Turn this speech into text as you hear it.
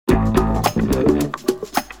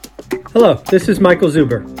Hello, this is Michael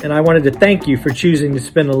Zuber, and I wanted to thank you for choosing to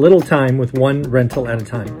spend a little time with one rental at a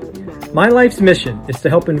time. My life's mission is to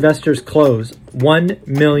help investors close 1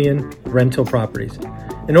 million rental properties.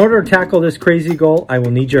 In order to tackle this crazy goal, I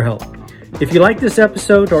will need your help. If you like this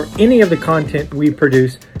episode or any of the content we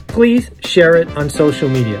produce, please share it on social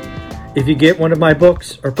media. If you get one of my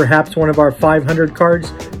books or perhaps one of our 500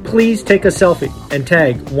 cards, please take a selfie and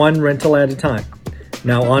tag one rental at a time.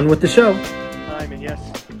 Now on with the show. And yes,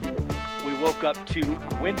 we woke up to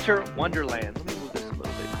winter wonderland. Let me move this a little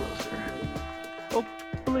bit closer.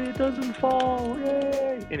 Hopefully it doesn't fall.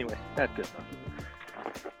 Yay! Anyway, that's good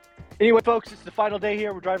enough. Anyway, folks, it's the final day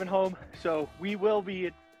here. We're driving home. So we will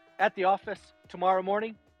be at the office tomorrow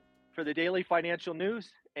morning for the daily financial news.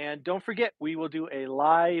 And don't forget, we will do a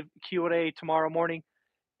live Q&A tomorrow morning,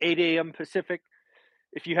 8 a.m. Pacific.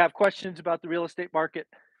 If you have questions about the real estate market,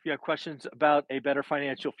 if you have questions about a better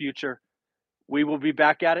financial future, we will be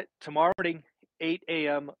back at it tomorrow morning, 8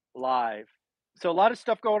 a.m. live. So a lot of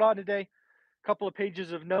stuff going on today. A couple of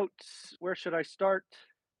pages of notes. Where should I start?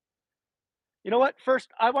 You know what? First,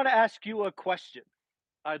 I want to ask you a question.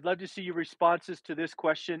 I'd love to see your responses to this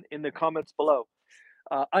question in the comments below.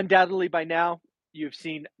 Undoubtedly, by now, you've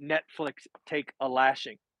seen Netflix take a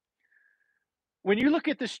lashing. When you look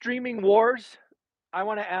at the streaming wars, I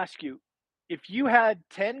want to ask you, if you had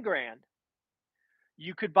 10 grand,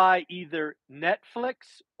 you could buy either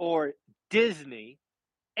Netflix or Disney,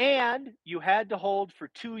 and you had to hold for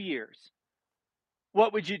 2 years.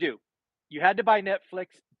 What would you do? You had to buy Netflix,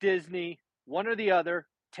 Disney, one or the other,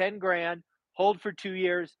 10 grand, hold for 2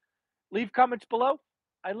 years. Leave comments below.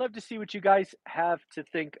 I'd love to see what you guys have to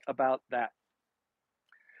think about that.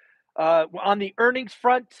 On the earnings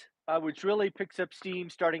front, which really picks up steam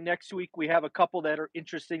starting next week, we have a couple that are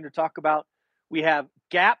interesting to talk about. We have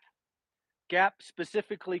Gap. Gap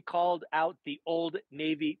specifically called out the Old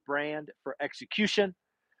Navy brand for execution.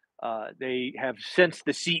 They have, since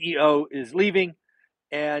the CEO is leaving,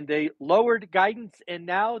 and they lowered guidance, and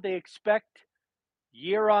now they expect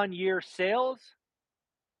year-on-year sales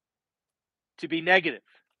to be negative.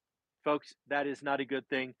 Folks, that is not a good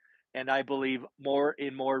thing. And I believe more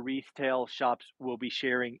and more retail shops will be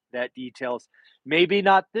sharing that details. Maybe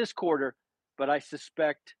not this quarter, but I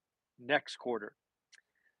suspect next quarter.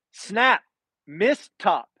 Snap missed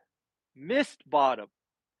top, missed bottom,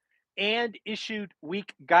 and issued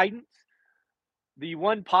weak guidance. The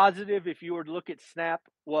one positive, if you were to look at Snap,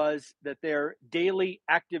 was that their daily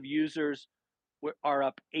active users are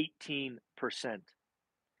up 18%.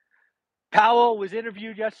 Powell was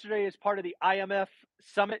interviewed yesterday as part of the IMF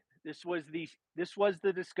summit. This was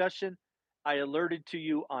the discussion I alerted to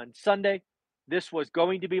you on Sunday. This was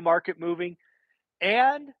going to be market moving,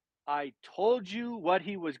 and I told you what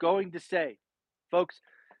he was going to say. Folks,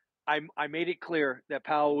 I made it clear that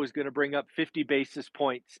Powell was going to bring up 50 basis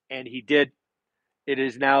points, and he did. It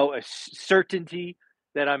is now a certainty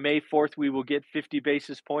that on May 4th we will get 50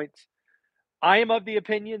 basis points. I am of the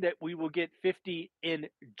opinion that we will get 50 in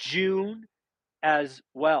June as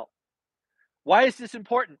well. Why is this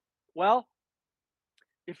important? Well,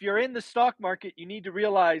 if you're in the stock market, you need to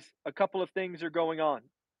realize a couple of things are going on.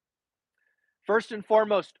 First and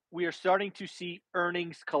foremost, we are starting to see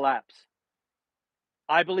earnings collapse.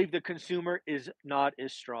 I believe the consumer is not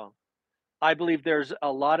as strong. I believe there's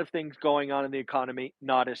a lot of things going on in the economy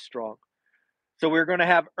not as strong. So we're going to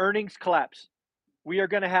have earnings collapse. We are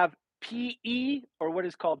going to have PE, or what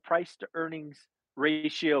is called price to earnings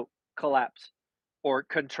ratio, collapse, or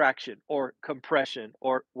contraction, or compression,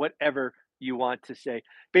 or whatever you want to say.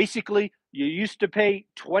 Basically, you used to pay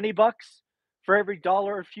 20 bucks for every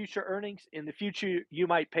dollar of future earnings. In the future, you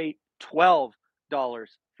might pay $12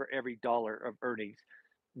 for every dollar of earnings.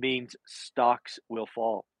 Means stocks will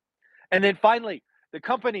fall. And then finally, the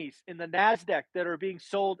companies in the NASDAQ that are being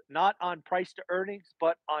sold not on price to earnings,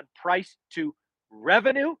 but on price to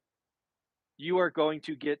revenue, you are going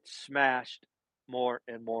to get smashed more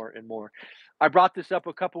and more and more. I brought this up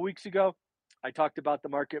a couple weeks ago. I talked about the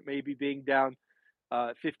market maybe being down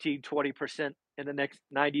 15, 20% in the next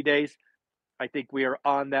 90 days. I think we are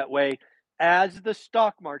on that way as the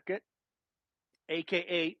stock market,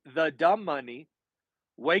 aka the dumb money,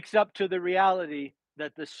 wakes up to the reality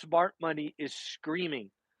that the smart money is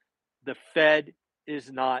screaming. The Fed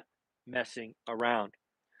is not messing around.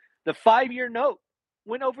 The 5-year note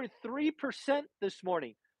went over 3% this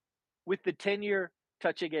morning, with the 10-year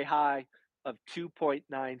touching a high of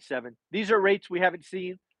 2.97. These are rates we haven't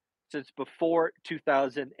seen since before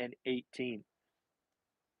 2018.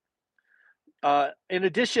 In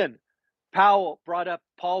addition, Powell brought up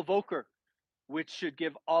Paul Volcker, which should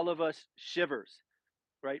give all of us shivers,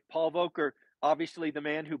 right? Paul Volcker obviously the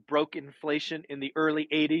man who broke inflation in the early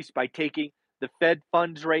 80s by taking the Fed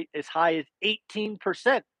funds rate as high as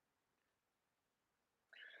 18%.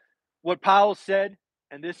 What Powell said,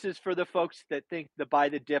 and this is for the folks that think the buy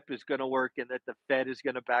the dip is going to work and that the Fed is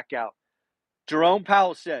going to back out. Jerome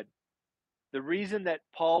Powell said, the reason that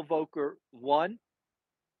Paul Volcker won,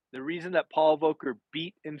 the reason that Paul Volcker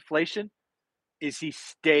beat inflation is he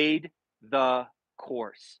stayed the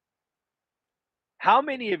course. How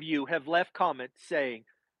many of you have left comments saying,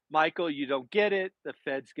 Michael, you don't get it. The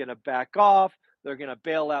Fed's going to back off. They're going to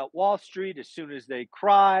bail out Wall Street as soon as they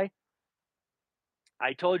cry.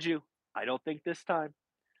 I told you, I don't think this time.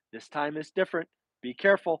 This time is different. Be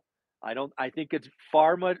careful. I think it's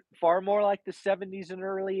far more like the 70s and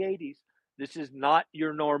early 80s. This is not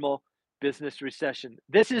your normal business recession.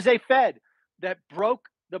 This is a Fed that broke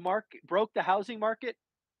the housing market,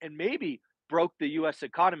 and maybe broke the US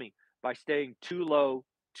economy by staying too low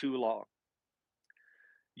too long.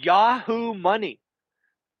 Yahoo Money.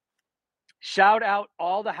 Shout out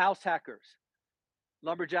all the house hackers.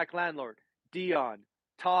 Lumberjack Landlord, Dion,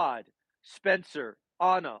 Todd, Spencer,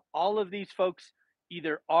 Anna, all of these folks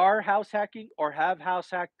either are house hacking or have house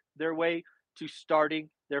hacked their way to starting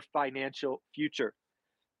their financial future.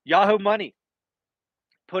 Yahoo Money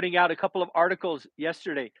putting out a couple of articles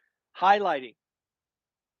yesterday highlighting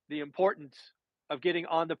the importance of getting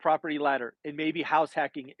on the property ladder, and maybe house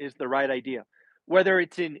hacking is the right idea. Whether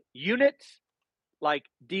it's in units like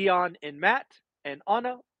Dion and Matt and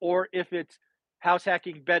Anna, or if it's house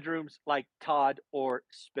hacking bedrooms like Todd or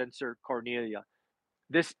Spencer Cornelia.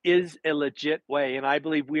 This is a legit way, and I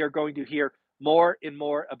believe we are going to hear more and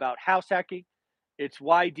more about house hacking. It's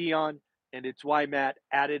why Dion and it's why Matt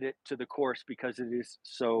added it to the course, because it is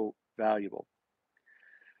so valuable.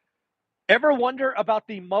 Ever wonder about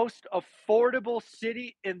the most affordable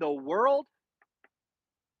city in the world?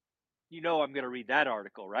 You know I'm going to read that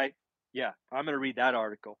article, right? Yeah, I'm going to read that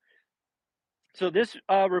article. So this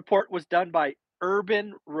report was done by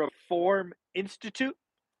Urban Reform Institute.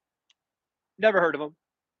 Never heard of them.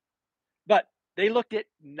 But they looked at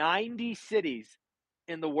 90 cities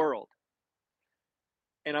in the world.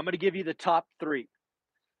 And I'm going to give you the top 3.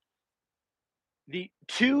 The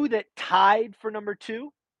 2 that tied for number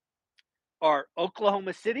 2 are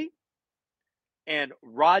Oklahoma City and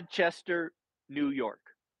Rochester, New York.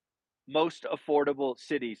 Most affordable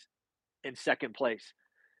cities in second place.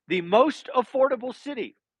 The most affordable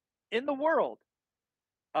city in the world,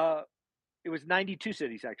 it was 92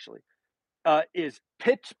 cities actually, is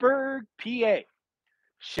Pittsburgh, PA.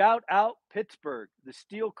 Shout out Pittsburgh, the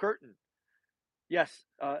Steel Curtain. Yes,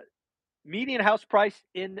 median house price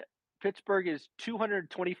in Pittsburgh is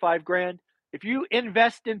 $225,000. If you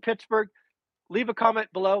invest in Pittsburgh, leave a comment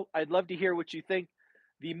below. I'd love to hear what you think.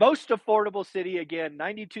 The most affordable city, again,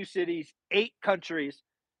 92 cities, 8 countries,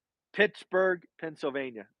 Pittsburgh,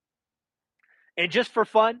 Pennsylvania. And just for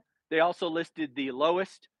fun, they also listed the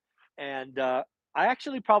lowest. And I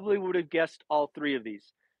actually probably would have guessed all 3 of these.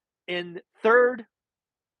 In third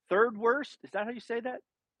worst, is that how you say that?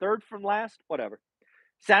 Third from last? Whatever.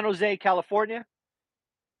 San Jose, California.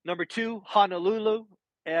 Number 2, Honolulu.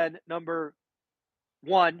 And number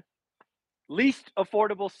 1, least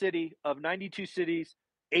affordable city of 92 cities,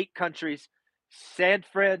 8 countries, San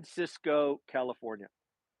Francisco, California.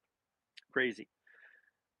 Crazy.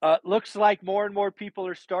 Looks like more and more people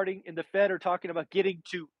are starting in the Fed are talking about getting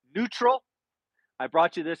to neutral. I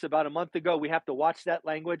brought you this about a month ago. We have to watch that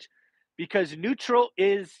language because neutral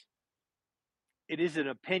is an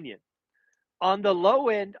opinion. On the low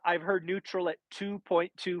end, I've heard neutral at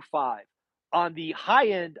 2.25. On the high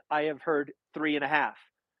end, I have heard 3.5.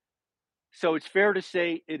 So it's fair to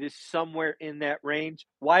say it is somewhere in that range.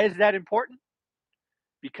 Why is that important?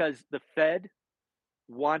 Because the Fed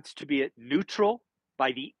wants to be at neutral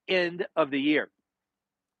by the end of the year.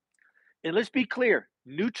 And let's be clear,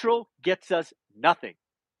 neutral gets us nothing.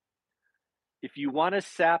 If you want to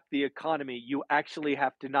sap the economy, you actually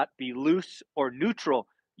have to not be loose or neutral.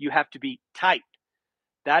 You have to be tight.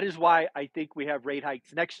 That is why I think we have rate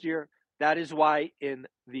hikes next year. That is why in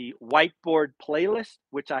the whiteboard playlist,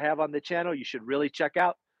 which I have on the channel, you should really check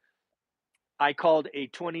out, I called a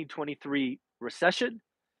 2023 recession.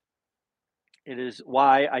 It is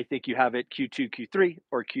why I think you have it Q2, Q3,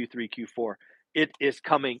 or Q3, Q4. It is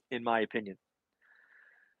coming, in my opinion.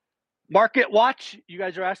 Market Watch, you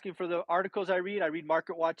guys are asking for the articles I read. I read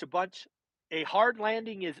Market Watch a bunch. A hard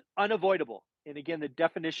landing is unavoidable. And again, the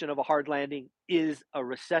definition of a hard landing is a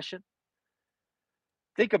recession.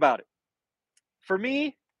 Think about it. For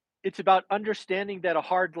me, it's about understanding that a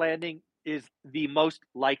hard landing is the most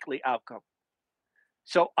likely outcome.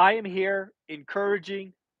 So I am here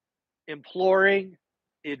encouraging imploring,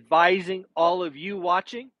 advising all of you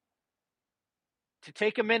watching to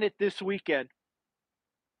take a minute this weekend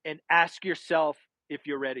and ask yourself if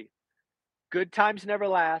you're ready. Good times never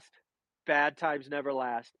last, bad times never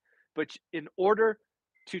last. But in order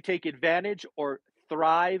to take advantage or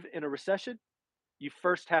thrive in a recession, you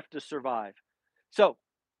first have to survive. So,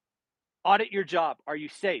 audit your job. Are you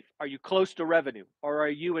safe? Are you close to revenue? Or are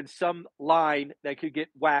you in some line that could get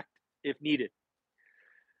whacked if needed?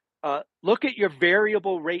 Look at your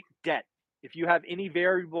variable rate debt. If you have any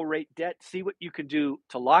variable rate debt, see what you can do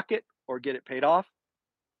to lock it or get it paid off.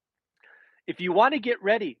 If you want to get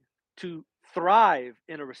ready to thrive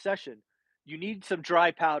in a recession, you need some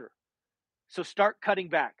dry powder. So start cutting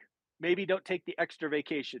back. Maybe don't take the extra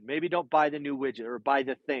vacation. Maybe don't buy the new widget or buy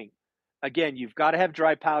the thing. Again, you've got to have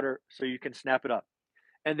dry powder so you can snap it up.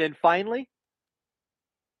 And then finally,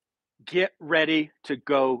 get ready to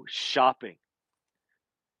go shopping.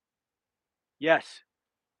 Yes,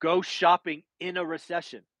 go shopping in a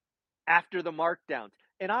recession after the markdowns.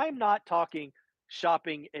 And I'm not talking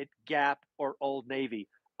shopping at Gap or Old Navy.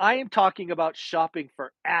 I am talking about shopping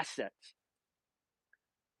for assets.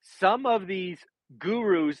 Some of these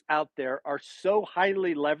gurus out there are so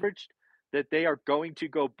highly leveraged that they are going to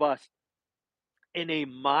go bust in a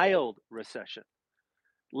mild recession,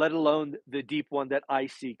 let alone the deep one that I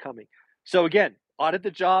see coming. So again, audit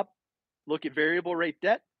the job, look at variable rate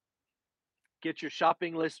debt, get your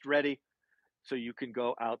shopping list ready so you can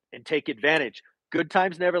go out and take advantage. Good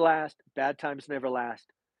times never last, bad times never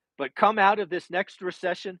last. But come out of this next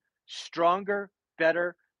recession stronger,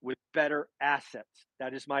 better, with better assets.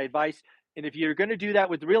 That is my advice. And if you're going to do that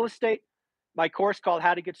with real estate, my course called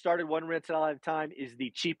How to Get Started One Rental at a Time is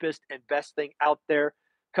the cheapest and best thing out there.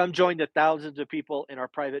 Come join the thousands of people in our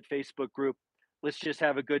private Facebook group. Let's just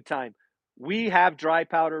have a good time. We have dry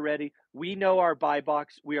powder ready. We know our buy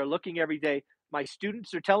box. We are looking every day. My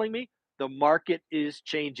students are telling me the market is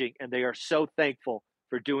changing, and they are so thankful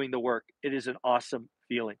for doing the work. It is an awesome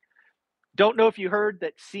feeling. Don't know if you heard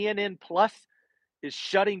that CNN Plus is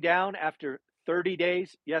shutting down after 30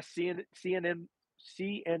 days. Yes, CNN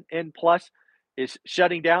Plus is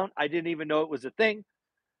shutting down. I didn't even know it was a thing.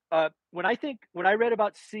 When I read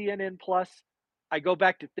about CNN Plus, I go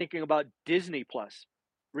back to thinking about Disney Plus.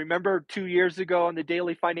 Remember 2 years ago on the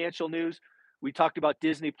Daily Financial News, we talked about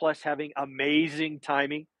Disney Plus having amazing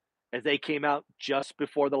timing as they came out just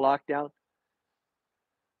before the lockdown.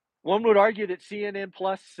 One would argue that CNN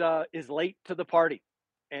Plus is late to the party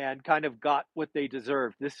and kind of got what they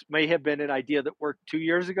deserved. This may have been an idea that worked 2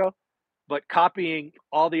 years ago, but copying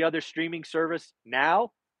all the other streaming service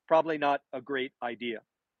now, probably not a great idea.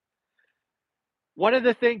 One of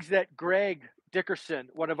the things that Greg Dickerson,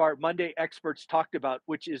 one of our Monday experts, talked about,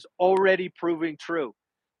 which is already proving true,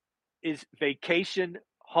 is vacation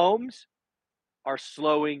homes are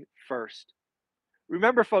slowing first.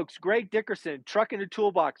 Remember, folks, Greg Dickerson, Truck in the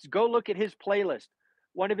Toolbox, go look at his playlist.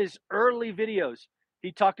 One of his early videos,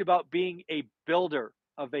 he talked about being a builder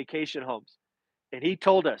of vacation homes. And he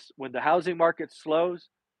told us when the housing market slows,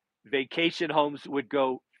 vacation homes would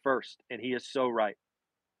go first. And he is so right.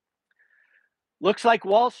 Looks like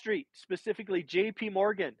Wall Street, specifically JP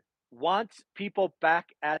Morgan, wants people back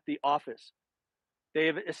at the office. They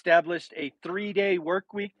have established a 3-day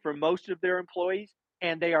work week for most of their employees,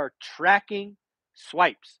 and they are tracking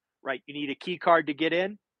swipes, right? You need a key card to get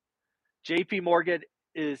in. JP Morgan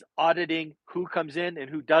is auditing who comes in and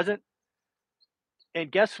who doesn't.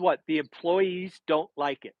 And guess what? The employees don't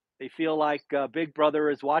like it. They feel like Big Brother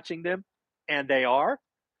is watching them, and they are.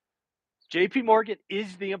 JP Morgan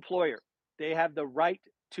is the employer. They have the right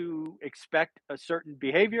to expect a certain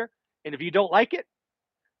behavior. And if you don't like it,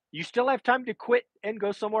 you still have time to quit and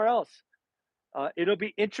go somewhere else. It'll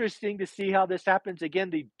be interesting to see how this happens. Again,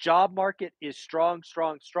 the job market is strong,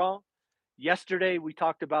 strong, strong. Yesterday, we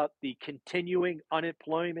talked about the continuing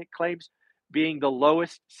unemployment claims being the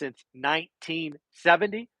lowest since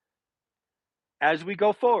 1970. As we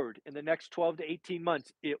go forward in the next 12 to 18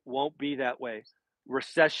 months, it won't be that way.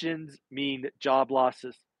 Recessions mean job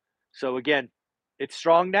losses. So again, it's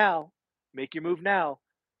strong now. Make your move now,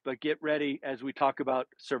 but get ready as we talk about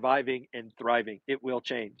surviving and thriving. It will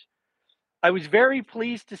change. I was very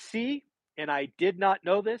pleased to see, and I did not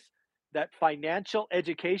know this, that financial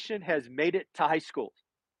education has made it to high schools.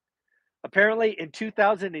 Apparently, in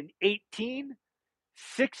 2018,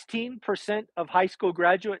 16% of high school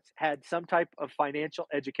graduates had some type of financial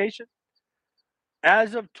education.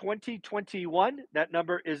 As of 2021, that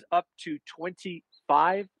number is up to 25%.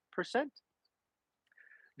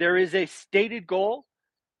 There is a stated goal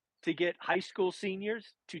to get high school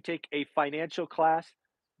seniors to take a financial class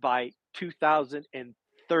by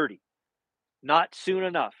 2030. Not soon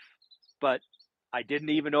enough, but I didn't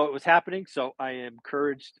even know it was happening, so I am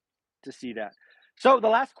encouraged to see that. So the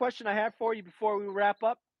last question I have for you before we wrap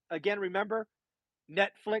up, again, remember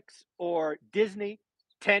Netflix or Disney,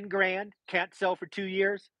 10 grand, can't sell for 2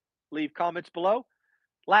 years. Leave comments below.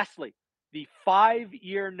 Lastly, the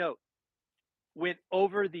 5-year note went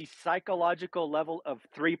over the psychological level of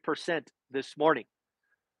 3% this morning.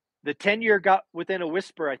 The 10-year got within a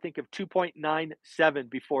whisper, I think, of 2.97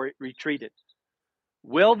 before it retreated.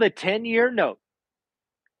 Will the 10-year note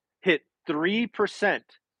hit 3%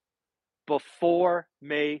 before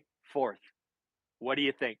May 4th? What do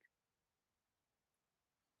you think?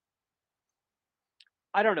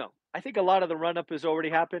 I don't know. I think a lot of the run up has already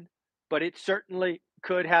happened, but it certainly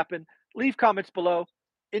could happen. Leave comments below.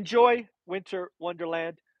 Enjoy Winter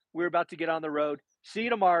Wonderland. We're about to get on the road. See you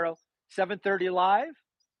tomorrow, 7:30 live,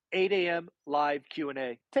 8 a.m. live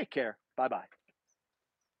Q&A. Take care. Bye-bye.